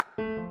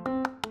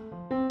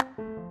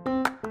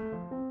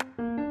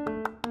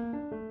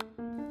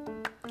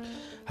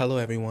Hello,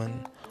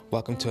 everyone.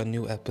 Welcome to a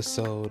new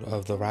episode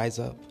of The Rise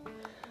Up.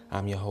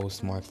 I'm your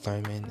host, Mark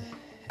Thurman,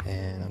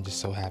 and I'm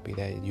just so happy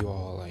that you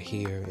all are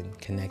here and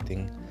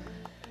connecting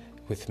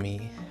with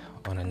me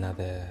on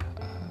another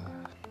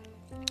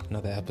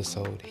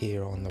episode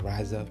here on The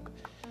Rise Up.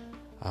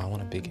 I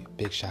want a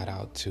big shout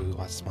out to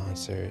our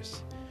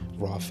sponsors,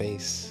 Raw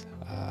Face,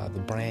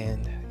 the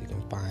brand. You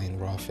can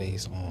find Raw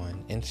Face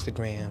on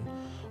Instagram,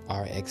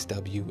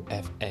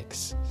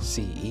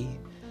 RXWFXCE,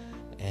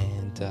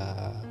 and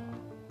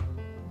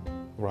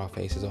Raw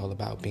Face is all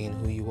about being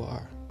who you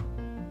are.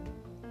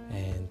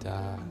 And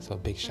so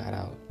big shout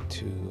out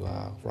to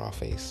Raw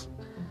Face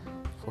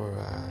for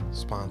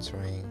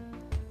sponsoring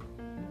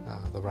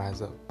the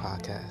Rise Up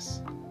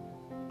podcast.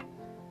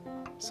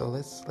 So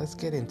let's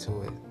get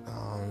into it.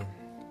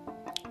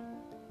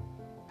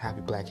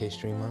 Happy Black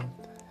History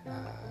Month.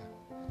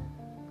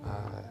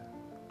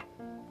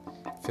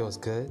 Feels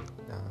good.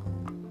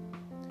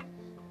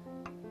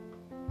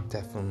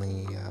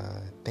 Definitely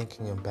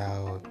thinking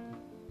about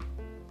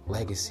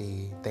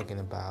legacy, thinking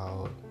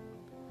about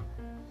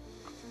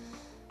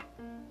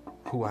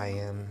who I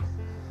am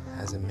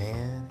as a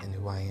man and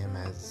who I am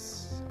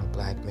as a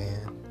black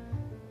man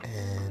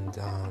and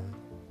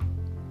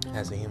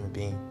as a human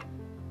being,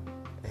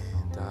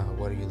 and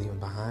what are you leaving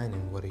behind,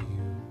 and what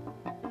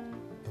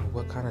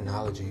kind of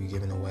knowledge are you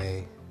giving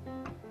away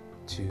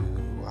to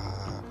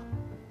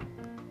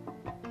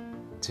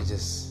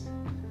just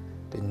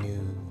the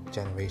new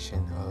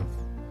generation of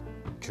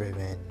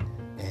driven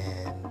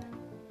and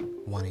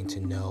wanting to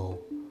know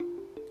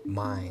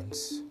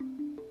minds,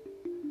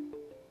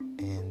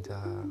 and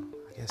I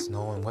guess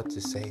knowing what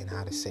to say and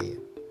how to say it.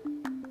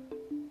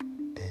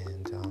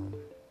 And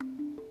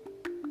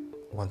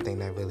one thing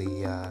that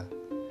really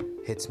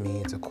hits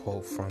me is a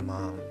quote from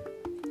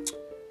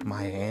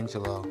Maya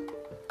Angelou,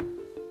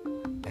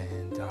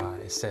 and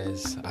it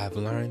says, "I've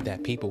learned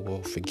that people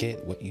will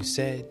forget what you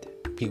said,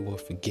 people will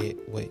forget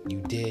what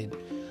you did,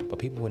 but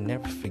people will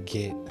never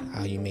forget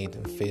how you made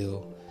them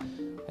feel."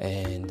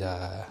 And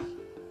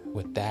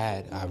with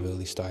that, I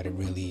really started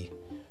with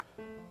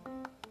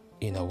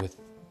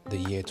the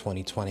year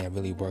 2020, I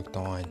really worked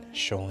on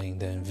showing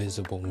the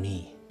invisible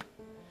me.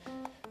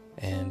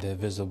 And the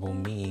invisible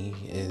me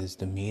is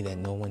the me that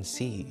no one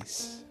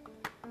sees.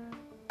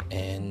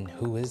 And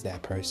who is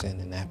that person?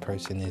 And that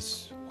person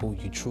is who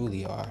you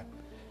truly are.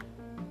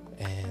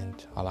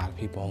 And a lot of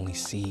people only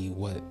see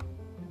what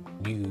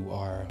you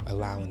are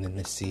allowing them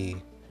to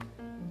see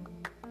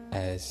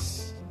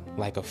as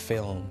like a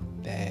film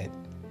that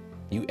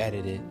you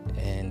edited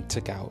and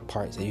took out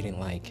parts that you didn't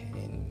like,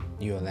 and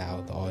you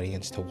allowed the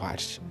audience to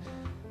watch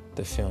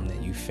the film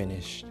that you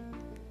finished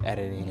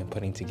editing and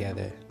putting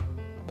together.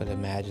 But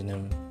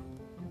imagine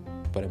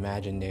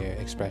their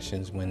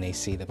expressions when they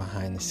see the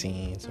behind the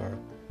scenes or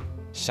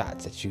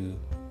shots that you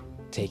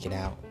taken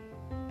out.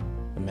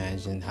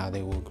 Imagine how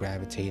they will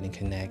gravitate and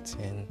connect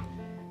and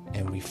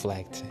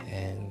reflect,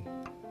 and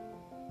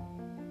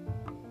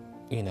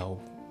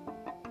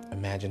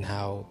imagine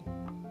how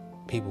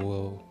people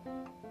will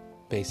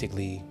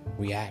basically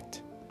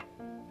react.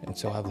 And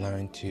so I had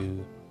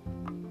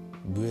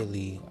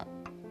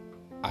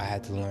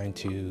to learn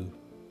to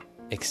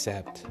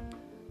accept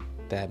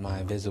that my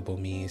invisible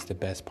me is the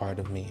best part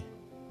of me.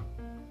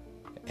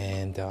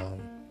 And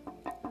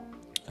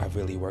I've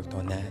really worked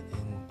on that,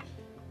 and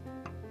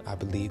I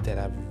believe that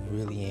I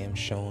really am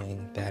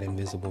showing that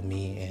invisible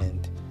me,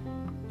 and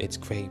it's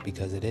great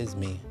because it is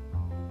me.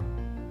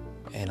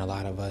 And a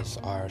lot of us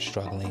are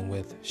struggling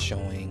with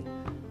showing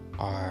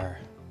our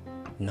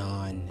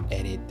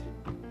non-edit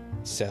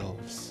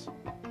selves,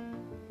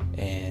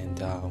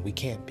 and we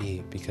can't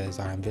be, because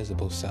our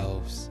invisible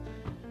selves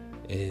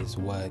is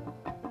what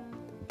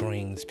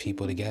brings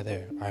people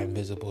together. Our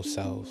invisible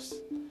selves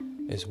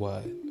is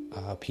what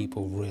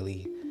people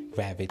really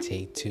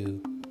gravitate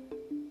to,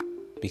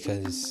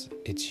 because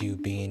it's you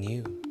being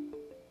you.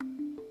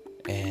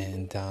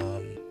 And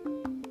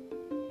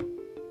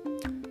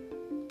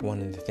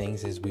one of the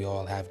things is we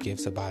all have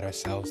gifts about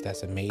ourselves.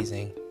 That's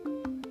amazing.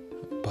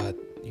 But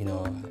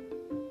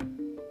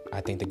I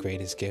think the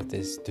greatest gift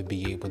is to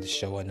be able to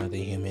show another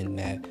human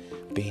that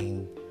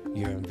being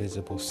your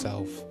invisible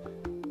self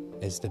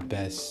is the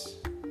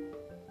best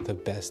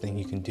thing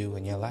you can do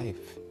in your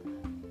life.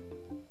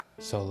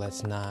 So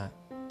let's not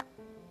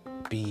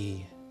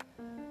be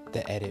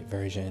the edit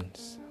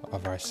versions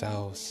of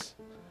ourselves.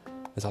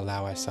 Let's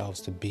allow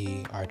ourselves to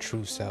be our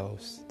true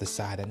selves, the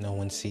side that no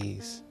one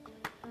sees.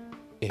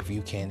 If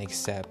you can't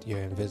accept your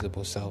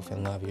invisible self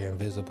and love your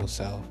invisible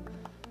self,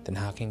 then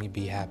how can you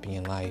be happy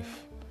in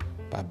life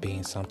by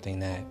being something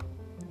that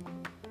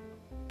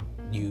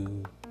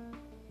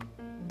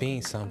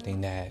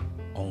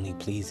only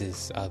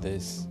pleases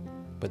others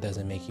but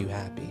doesn't make you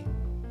happy?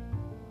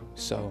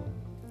 So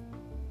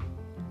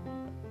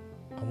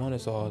I want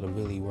us all to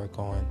really work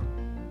on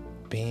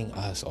being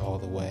us all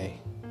the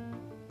way.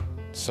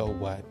 So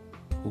what?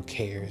 Who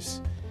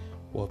cares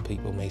what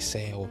people may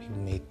say or what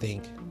people may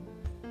think?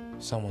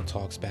 Someone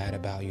talks bad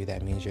about you,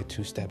 that means you're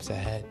 2 steps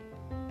ahead.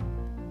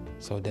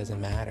 So it doesn't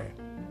matter.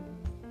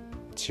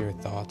 It's your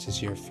thoughts,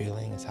 it's your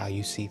feelings, it's how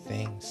you see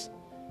things.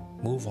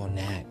 Move on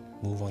that.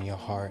 Move on your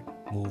heart.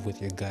 Move with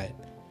your gut.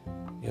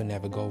 You'll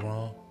never go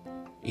wrong.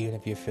 Even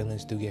if your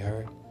feelings do get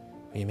hurt,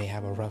 or you may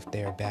have a rough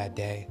day or bad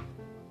day.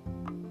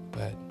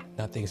 But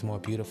nothing's more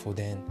beautiful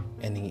than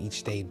ending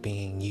each day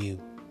being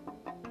you.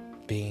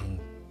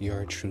 Being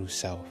your true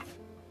self.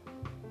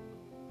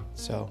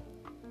 So,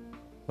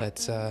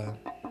 let's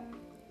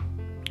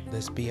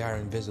be our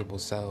invisible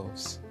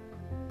selves.